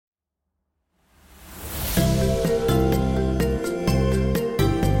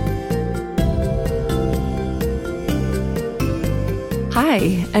Hi,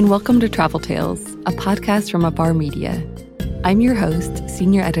 and welcome to Travel Tales, a podcast from Abar Media. I'm your host,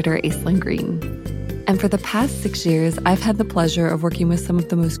 Senior Editor Aislinn Green. And for the past 6 years, I've had the pleasure of working with some of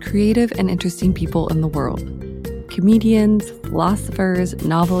the most creative and interesting people in the world. Comedians, philosophers,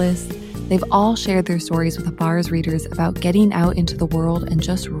 novelists, they've all shared their stories with Abar's readers about getting out into the world and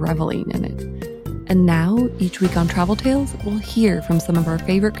just reveling in it. And now, each week on Travel Tales, we'll hear from some of our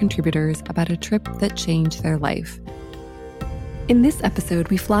favorite contributors about a trip that changed their life. In this episode,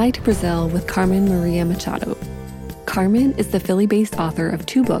 we fly to Brazil with Carmen Maria Machado. Carmen is the Philly-based author of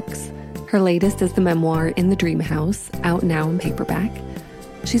 2 books. Her latest is the memoir In the Dream House, out now in paperback.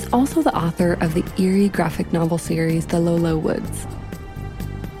 She's also the author of the eerie graphic novel series The Low Woods.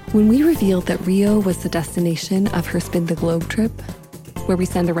 When we revealed that Rio was the destination of her Spin the Globe trip, where we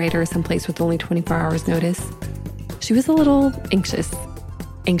send a writer someplace with only 24 hours notice, she was a little anxious.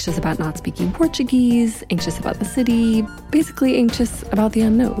 Anxious about not speaking Portuguese, anxious about the city, basically anxious about the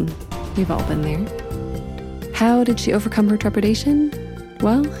unknown. We've all been there. How did she overcome her trepidation?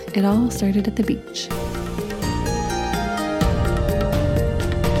 Well, it all started at the beach.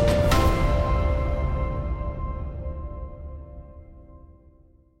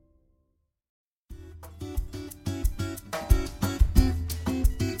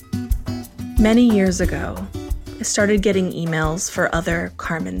 Many years ago, I started getting emails for other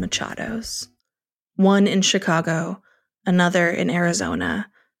Carmen Machados. One in Chicago, another in Arizona,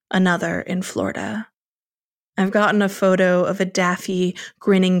 another in Florida. I've gotten a photo of a daffy,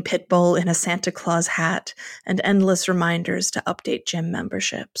 grinning pit bull in a Santa Claus hat and endless reminders to update gym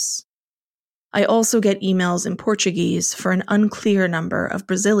memberships. I also get emails in Portuguese for an unclear number of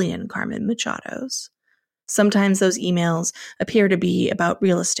Brazilian Carmen Machados. Sometimes those emails appear to be about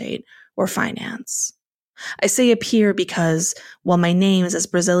real estate or finance. I say appear because, while my name is as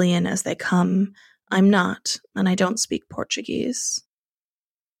Brazilian as they come, I'm not, and I don't speak Portuguese.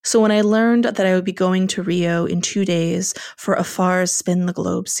 So when I learned that I would be going to Rio in 2 days for Afar's Spin the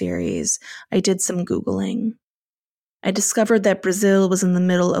Globe series, I did some Googling. I discovered that Brazil was in the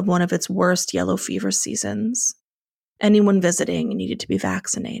middle of one of its worst yellow fever seasons. Anyone visiting needed to be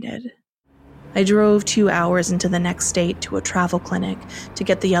vaccinated. I drove 2 hours into the next state to a travel clinic to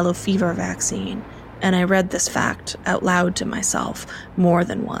get the yellow fever vaccine, and I read this fact out loud to myself more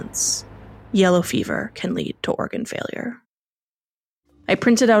than once. Yellow fever can lead to organ failure. I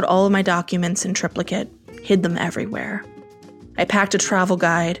printed out all of my documents in triplicate, hid them everywhere. I packed a travel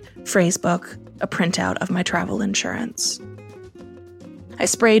guide, phrase book, a printout of my travel insurance. I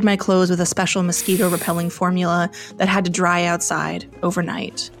sprayed my clothes with a special mosquito-repelling formula that had to dry outside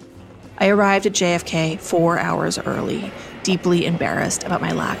overnight. I arrived at JFK 4 hours early, deeply embarrassed about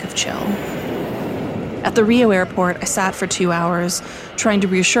my lack of chill. At the Rio airport, I sat for 2 hours, trying to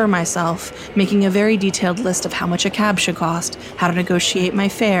reassure myself, making a very detailed list of how much a cab should cost, how to negotiate my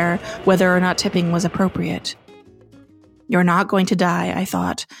fare, whether or not tipping was appropriate. You're not going to die, I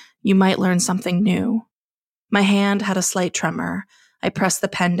thought. You might learn something new. My hand had a slight tremor. I pressed the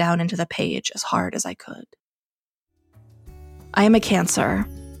pen down into the page as hard as I could. I am a Cancer,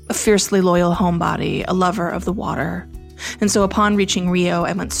 a fiercely loyal homebody, a lover of the water. And so upon reaching Rio,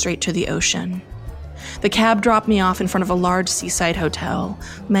 I went straight to the ocean. The cab dropped me off in front of a large seaside hotel,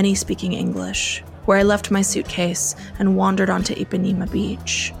 many speaking English, where I left my suitcase and wandered onto Ipanema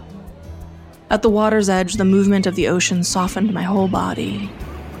Beach. At the water's edge, the movement of the ocean softened my whole body.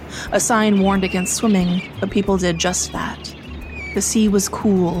 A sign warned against swimming, but people did just that. The sea was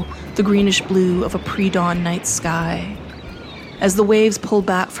cool, the greenish blue of a pre-dawn night sky. As the waves pulled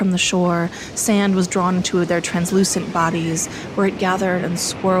back from the shore, sand was drawn into their translucent bodies, where it gathered and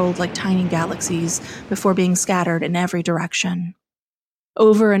swirled like tiny galaxies before being scattered in every direction.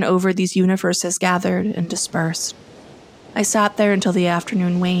 Over and over, these universes gathered and dispersed. I sat there until the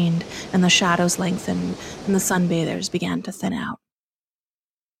afternoon waned and the shadows lengthened and the sunbathers began to thin out.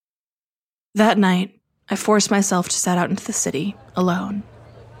 That night, I forced myself to set out into the city, alone.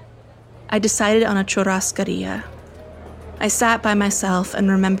 I decided on a churrascaria. I sat by myself and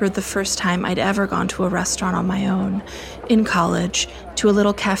remembered the first time I'd ever gone to a restaurant on my own, in college, to a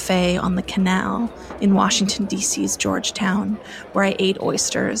little cafe on the canal in Washington, D.C.'s Georgetown, where I ate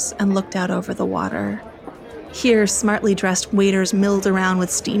oysters and looked out over the water. Here, smartly dressed waiters milled around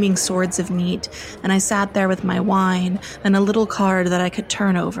with steaming swords of meat, and I sat there with my wine and a little card that I could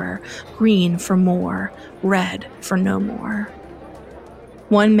turn over, green for more, red for no more.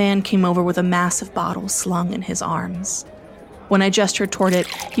 One man came over with a massive bottle slung in his arms. When I gestured toward it,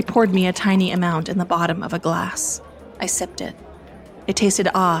 he poured me a tiny amount in the bottom of a glass. I sipped it. It tasted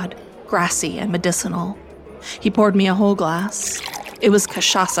odd, grassy, and medicinal. He poured me a whole glass. It was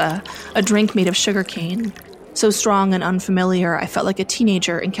cachaça, a drink made of sugarcane. So strong and unfamiliar, I felt like a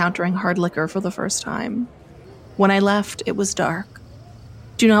teenager encountering hard liquor for the first time. When I left, it was dark.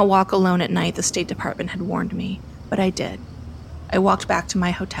 Do not walk alone at night, the State Department had warned me, but I did. I walked back to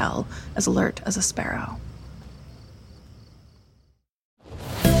my hotel, as alert as a sparrow.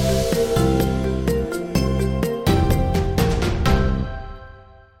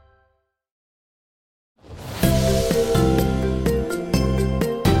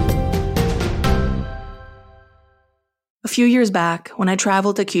 A few years back, when I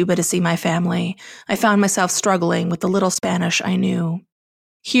traveled to Cuba to see my family, I found myself struggling with the little Spanish I knew.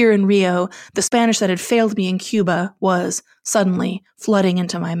 Here in Rio, the Spanish that had failed me in Cuba was, suddenly, flooding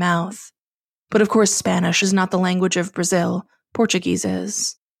into my mouth. But of course, Spanish is not the language of Brazil. Portuguese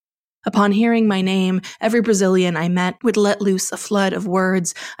is. Upon hearing my name, every Brazilian I met would let loose a flood of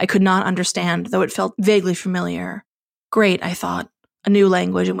words I could not understand, though it felt vaguely familiar. Great, I thought, a new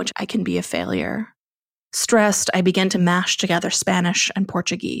language in which I can be a failure. Stressed, I began to mash together Spanish and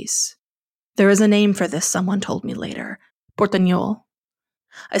Portuguese. There is a name for this, someone told me later. Portuñol.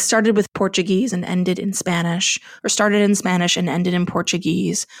 I started with Portuguese and ended in Spanish, or started in Spanish and ended in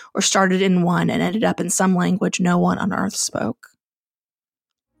Portuguese, or started in one and ended up in some language no one on earth spoke.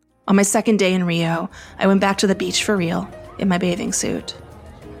 On my second day in Rio, I went back to the beach for real, in my bathing suit.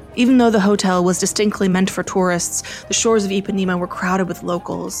 Even though the hotel was distinctly meant for tourists, the shores of Ipanema were crowded with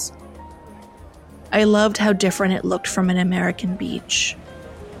locals. I loved how different it looked from an American beach.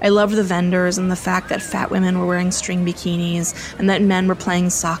 I loved the vendors and the fact that fat women were wearing string bikinis and that men were playing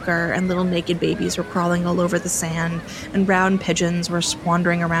soccer and little naked babies were crawling all over the sand and brown pigeons were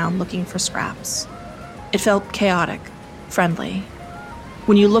wandering around looking for scraps. It felt chaotic, friendly.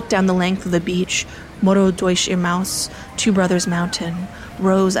 When you looked down the length of the beach, Morro dos Irmãos, Two Brothers Mountain,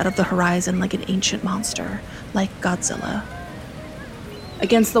 rose out of the horizon like an ancient monster, like Godzilla.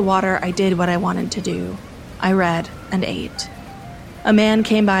 Against the water, I did what I wanted to do. I read and ate. A man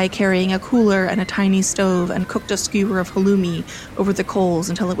came by carrying a cooler and a tiny stove and cooked a skewer of halloumi over the coals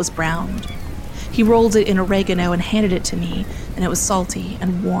until it was browned. He rolled it in oregano and handed it to me, and it was salty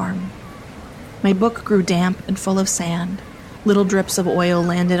and warm. My book grew damp and full of sand. Little drips of oil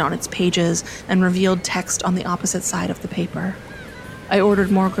landed on its pages and revealed text on the opposite side of the paper. I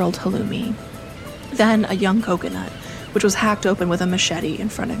ordered more grilled halloumi. Then a young coconut, which was hacked open with a machete in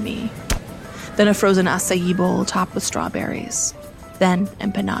front of me. Then a frozen acai bowl topped with strawberries. Then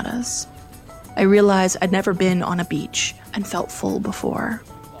empanadas. I realized I'd never been on a beach and felt full before.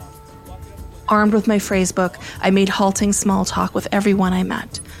 Armed with my phrase book, I made halting small talk with everyone I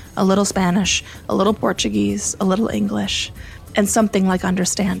met. A little Spanish, a little Portuguese, a little English, and something like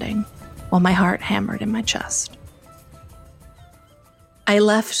understanding, while my heart hammered in my chest. I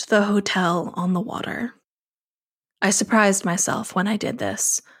left the hotel on the water. I surprised myself when I did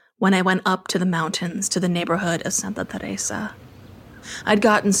this, when I went up to the mountains to the neighborhood of Santa Teresa. I'd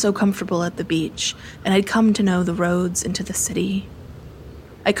gotten so comfortable at the beach, and I'd come to know the roads into the city.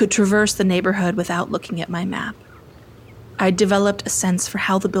 I could traverse the neighborhood without looking at my map. I'd developed a sense for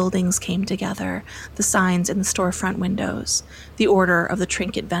how the buildings came together, the signs in the storefront windows, the order of the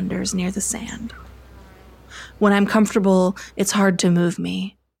trinket vendors near the sand. When I'm comfortable, it's hard to move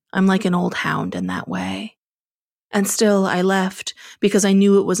me. I'm like an old hound in that way. And still, I left because I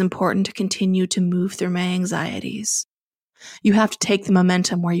knew it was important to continue to move through my anxieties. You have to take the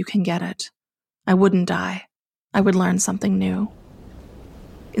momentum where you can get it. I wouldn't die. I would learn something new.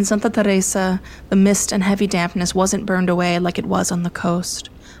 In Santa Teresa, the mist and heavy dampness wasn't burned away like it was on the coast.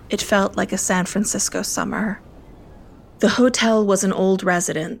 It felt like a San Francisco summer. The hotel was an old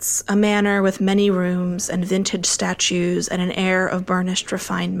residence, a manor with many rooms and vintage statues and an air of burnished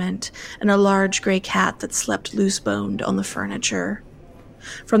refinement, and a large gray cat that slept loose-boned on the furniture.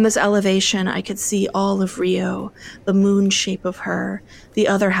 From this elevation, I could see all of Rio, the moon shape of her, the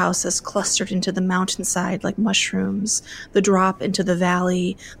other houses clustered into the mountainside like mushrooms, the drop into the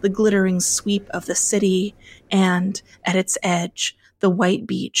valley, the glittering sweep of the city, and, at its edge, the white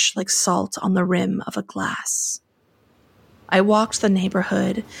beach like salt on the rim of a glass. I walked the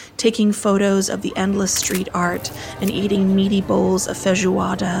neighborhood, taking photos of the endless street art and eating meaty bowls of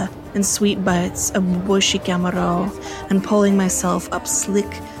feijoada and sweet bites of bushi camaro and pulling myself up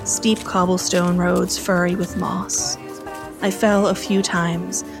slick, steep cobblestone roads furry with moss. I fell a few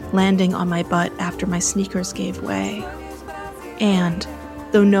times, landing on my butt after my sneakers gave way. And,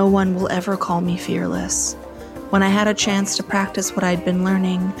 though no one will ever call me fearless, when I had a chance to practice what I'd been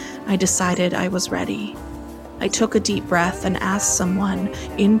learning, I decided I was ready. I took a deep breath and asked someone,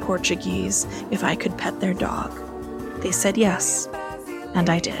 in Portuguese, if I could pet their dog. They said yes, and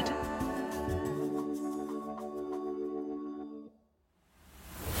I did.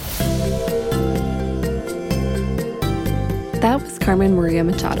 Carmen Maria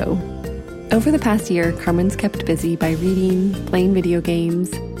Machado. Over the past year, Carmen's kept busy by reading, playing video games,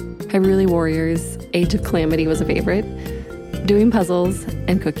 Hyrule Warriors, Age of Calamity was a favorite, doing puzzles,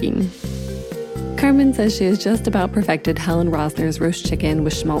 and cooking. Carmen says she has just about perfected Helen Rosner's roast chicken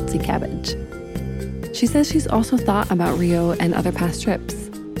with schmaltzy cabbage. She says she's also thought about Rio and other past trips.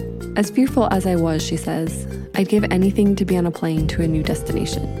 As fearful as I was, she says, I'd give anything to be on a plane to a new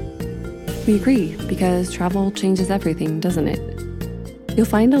destination. We agree, because travel changes everything, doesn't it? You'll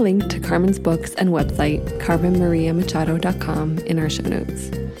find a link to Carmen's books and website, carmenmariamachado.com, in our show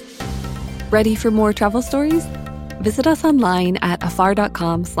notes. Ready for more travel stories? Visit us online at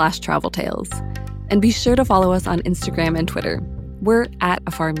afar.com/traveltales. And be sure to follow us on Instagram and Twitter. We're at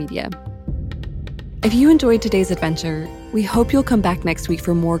Afar Media. If you enjoyed today's adventure, we hope you'll come back next week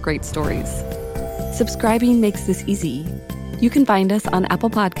for more great stories. Subscribing makes this easy. You can find us on Apple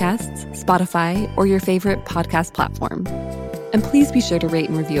Podcasts, Spotify, or your favorite podcast platform. And please be sure to rate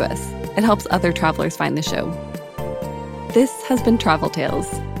and review us. It helps other travelers find the show. This has been Travel Tales,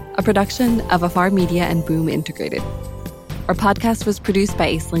 a production of Afar Media and Boom Integrated. Our podcast was produced by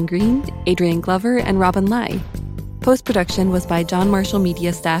Aislinn Green, Adrian Glover, and Robin Lai. Post-production was by John Marshall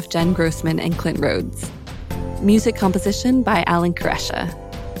Media staff Jen Grossman and Clint Rhodes. Music composition by Alan Koresha.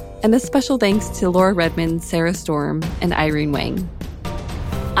 And a special thanks to Laura Redmond, Sarah Storm, and Irene Wang.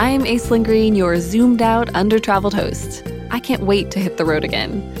 I'm Aislinn Green, your zoomed-out, under-traveled host. I can't wait to hit the road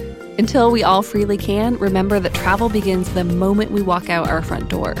again. Until we all freely can, remember that travel begins the moment we walk out our front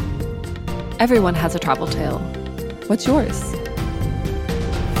door. Everyone has a travel tale. What's yours?